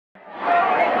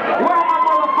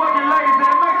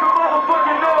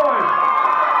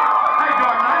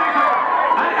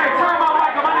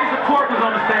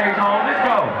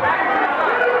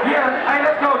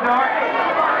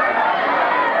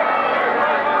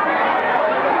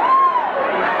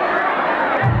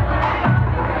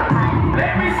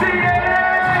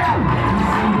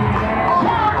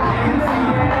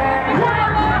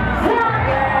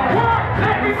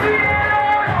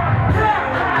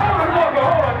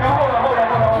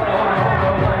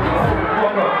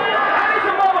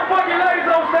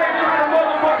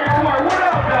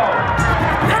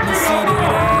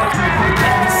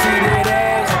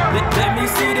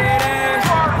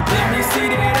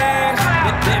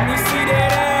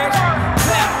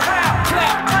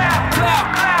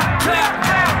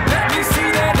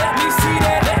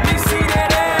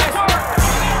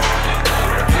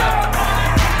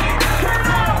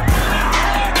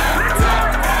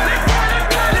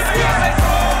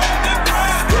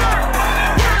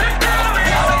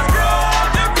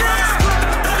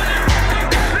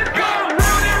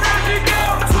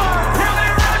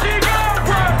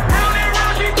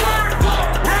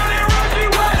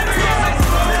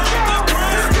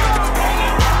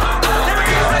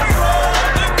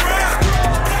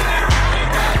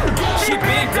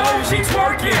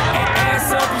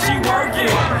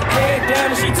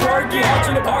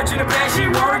bitch in the back, she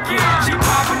working. She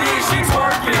popping in, she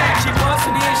twerking. She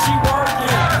busting in, she working.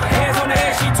 Hands on the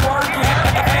head, she twerking.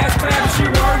 Ass clapping, she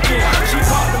working. She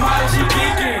pop the model, she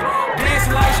geeking.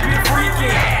 Dancing like she been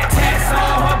freaking. Tats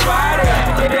on her body.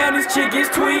 Damn, this chick is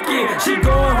tweaking. She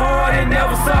going hard and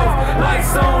never soft.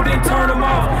 Lights on, then turn them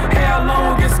off. Hair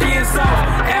long and skin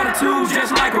soft. Attitude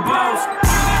just like a boss.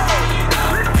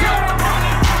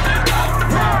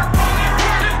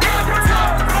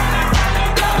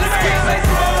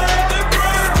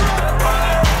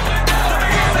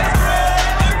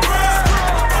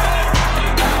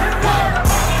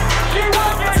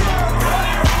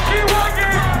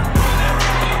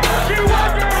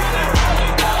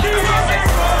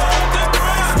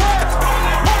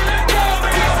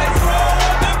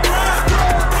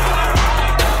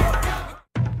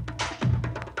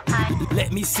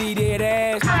 Let me see that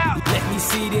ass. Let me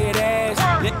see that ass.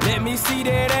 Let me see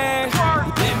that ass.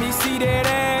 Let me see that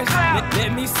ass.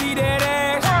 Let me see that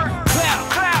ass. Clap,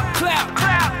 clap, clap,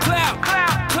 clap, clap,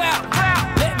 clap, clap,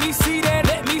 clap. Let me see that.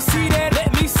 Let me see that.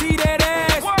 Let me see that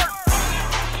ass.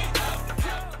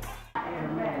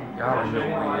 Y'all know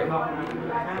we at.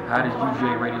 Hottest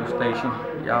UGA radio station.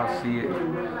 Y'all see it.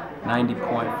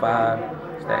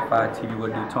 90.5. Stack 5 TV.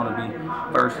 What do Tony B?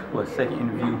 First or second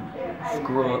interview.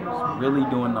 Scrubs really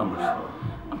doing numbers.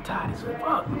 I'm tired as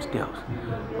fuck, them steps.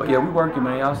 But yeah, we working,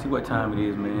 man. Y'all see what time it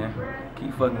is, man.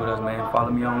 Keep fucking with us, man.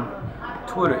 Follow me on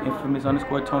Twitter,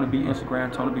 infamous_Tony B,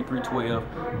 Instagram, Tony B312.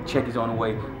 Check is on the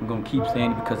way. I'm gonna keep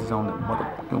saying it because it's on the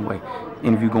motherfucking way.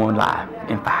 Interview going live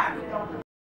in 5.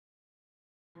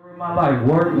 My life,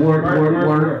 work.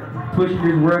 Pushing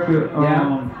this record.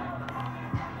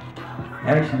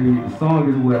 Actually, the song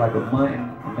is what, like a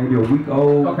month, maybe a week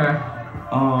old. Okay.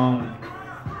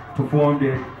 Performed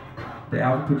at the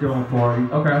Alpha Put Your Own Party.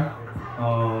 Okay.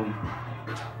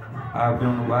 I've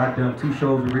done 2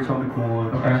 shows with Rich on the Corn.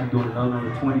 Okay. Actually doing another on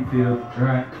the 25th.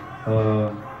 Right.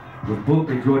 Was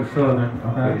booked at Georgia Southern.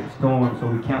 Okay. At Storm, so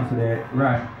we canceled that.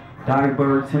 Right.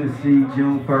 Dyersburg, Tennessee,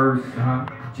 June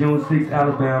 1st. June 6th,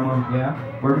 Alabama.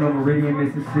 Yeah. Working on Meridian,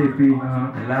 Mississippi.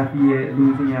 And Lafayette,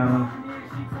 Louisiana.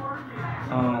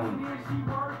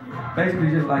 Basically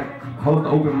just like host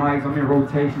open mics. I'm in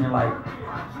rotation in like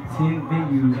 10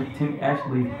 venues, 10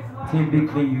 big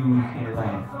venues in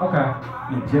Atlanta. Okay.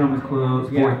 In gentlemen's clubs,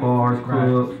 sports bars,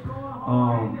 clubs.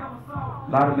 A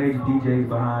lot of major DJs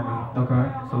behind me. Okay.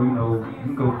 So you know, you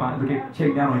can go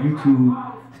check down on YouTube,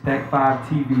 Stack 5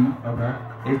 TV. Okay.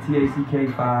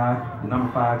 STACK5, the number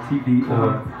 5 TV,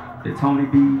 or the Tony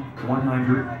B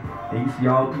 100. And you see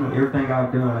all, everything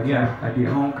I've done. Like I did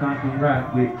Homecoming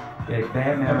with that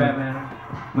Batman.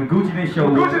 When Gucci didn't show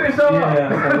up. Gucci didn't show up.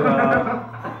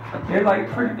 So,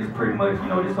 it's pretty much,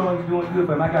 this song is doing good,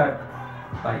 but I got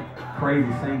like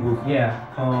crazy singles. Yeah.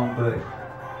 But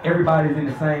everybody's in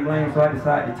the same lane, so I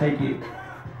decided to take it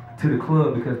to the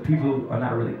club because people are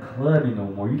not really clubbing no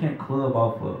more. You can't club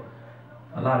off of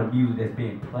a lot of music that's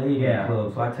being played in the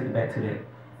club, so I took it back to that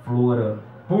Florida.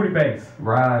 Booty bass.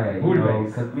 Right. Booty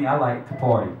bass. Because me, I like to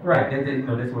party. Right.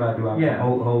 That's what I do. I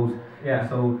promote hoes. Yeah.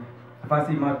 So if I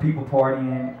see my people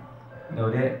partying,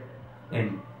 that,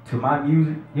 and to my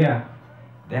music,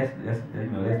 that's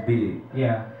big.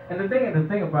 Yeah. And the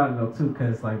thing about it though too,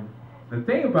 cause like the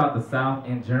thing about the South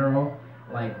in general,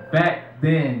 like back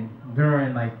then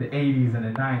during like the 80s and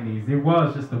the 90s, it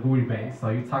was just the booty bass. So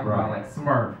you talk about like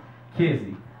Smurf,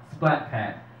 Kizzy, Splat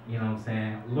Pat, you know what I'm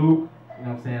saying, Luke. You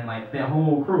know what I'm saying? Like that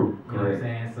whole crew. You know what I'm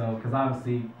saying? So, because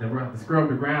obviously the Scrub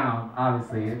the Ground,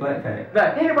 obviously. Black Pack.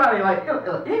 Like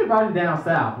anybody down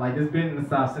south, like that's been in the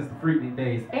South since the Freaknik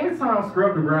days. Anytime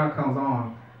Scrub the Ground comes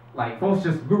on, like folks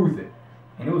just lose it.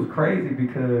 And it was crazy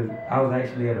because I was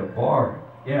actually at a bar.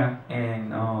 Yeah.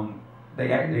 And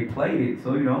they actually played it.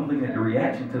 So I'm looking at the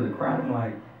reaction to the crowd. I'm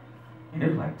like, and it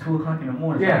was like 2 o'clock in the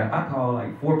morning. Yeah. So I called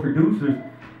like 4 producers,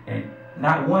 and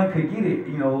not one could get it,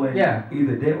 and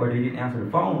either that or they didn't answer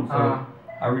the phone. So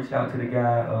I reached out to the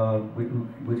guy,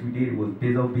 which we did, was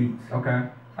Bizzo Beats. Okay.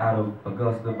 Out of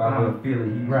Augusta, by way of Philly.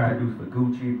 He produced for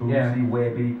Gucci, Boosie,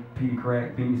 Webby, Petey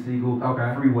Crack, Benny Siegel,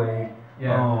 Freeway.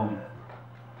 Yeah.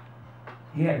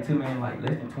 He had it to me in like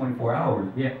less than 24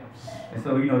 hours. Yeah. And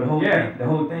so, the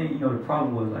whole thing, the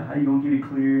problem was like, how you gonna get it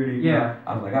cleared? And,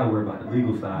 I was like, I worry about the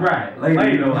legal side. Right.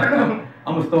 Later, like,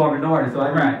 I'm a starving artist, so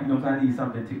I need, I need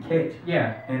something to catch.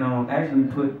 Yeah. And actually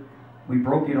we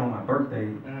broke it on my birthday.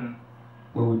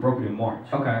 Well, we broke it in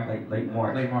March. Okay. Like late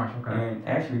March. Late March, okay. And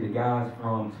actually the guys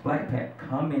from Splat Pack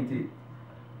commented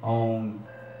on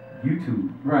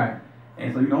YouTube. Right.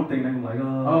 And so you don't think they were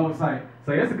like, it's like,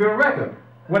 so that's a good record.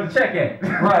 Where the check at?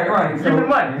 Right. Give me the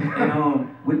money. And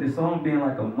with the song being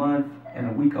like a month and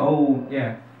a week old,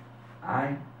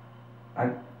 I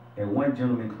at one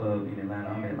gentleman club in Atlanta,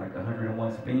 I'm at like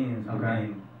 101 spins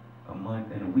within a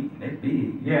month and a week, and that's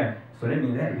big. Yeah. So that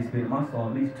means I had to be spinning my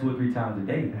song at least 2 or 3 times a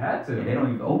day. You had to. And they don't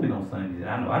even open on Sundays. And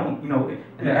I don't, and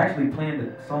they're actually playing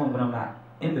the song when I'm not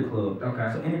in the club. Okay.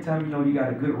 So anytime, you got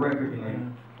a good record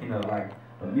in like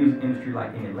the music industry,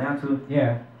 like in Atlanta,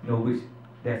 which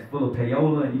that's full of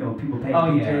payola and, people paying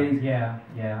DJs. Yeah.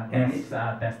 And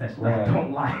that's what I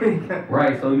don't like.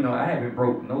 Right, so, I haven't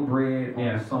broke no bread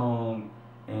on the song,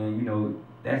 and,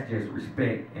 that's just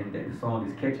respect, and that the song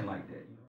is catching like that.